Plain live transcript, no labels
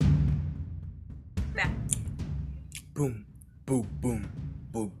Back. Boom, boom, boom,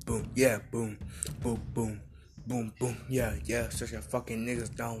 boom, boom, yeah, boom, boom, boom, boom, boom, yeah, yeah. Such a fucking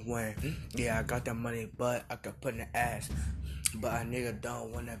niggas don't win. Yeah, I got the money, but I could put in the ass. But a nigga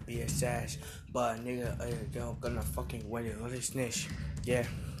don't wanna be a sash. But a nigga don't gonna fucking win it. Let it snitch. Yeah,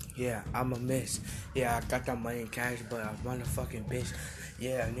 yeah, I'm a miss. Yeah, I got that money in cash, but I want a fucking bitch.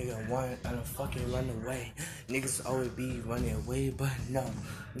 Yeah, nigga want I don't fucking run away. Niggas always be running away, but no,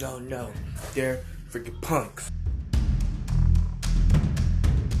 no, no. They're freaking punks.